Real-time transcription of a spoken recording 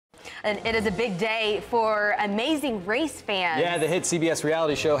And it is a big day for Amazing Race fans. Yeah, the hit CBS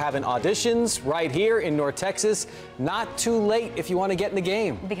reality show having auditions right here in North Texas. Not too late if you want to get in the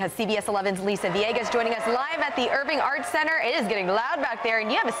game. Because CBS 11's Lisa Villegas joining us live at the Irving Arts Center. It is getting loud back there,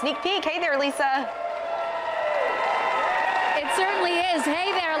 and you have a sneak peek. Hey there, Lisa. It certainly is. Hey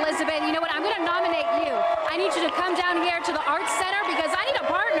there, Elizabeth. You know what? I'm going to nominate you. I need you to come down here to the Arts Center because I need a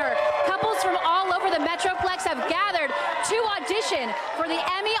partner. Couples from all over the Metroplex have gathered to audition for the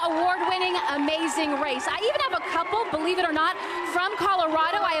Emmy award-winning Amazing Race. I even have a couple, believe it or not, from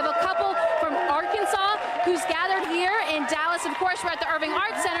Colorado. I have a couple from Arkansas who's gathered here in Dallas. Of course, we're at the Irving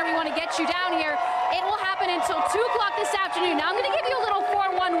Arts Center. We want to get you down here. It will happen until 2 o'clock this afternoon. Now, I'm going to give you a little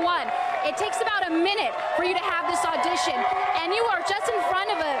 411. It takes about a minute for you to have this audition, and you are just in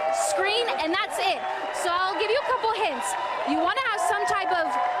front of a screen, and that's it. So I'll give you a couple hints. You want to have some type of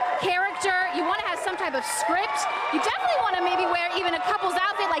character. You want to have some type of script. You definitely want to maybe wear even a couple's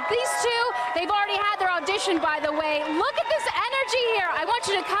outfit like these two. They've already had their audition, by the way. Look at this energy here. I want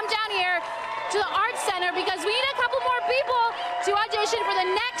you to come down here to the Arts Center because we need a couple more people to audition for the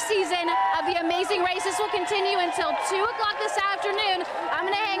next season of the Amazing Race. This will continue until 2 o'clock this afternoon. I'm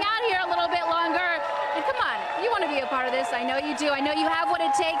going to hang out here a little bit longer. And come on, you want to be a part of this. I know you do. I know you have what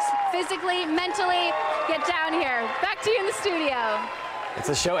it takes physically, mentally. Get down here. Back to you in the studio. It's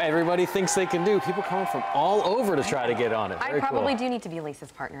a show everybody thinks they can do. People coming from all over to try to get on it. I probably do need to be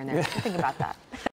Lisa's partner in there. Think about that.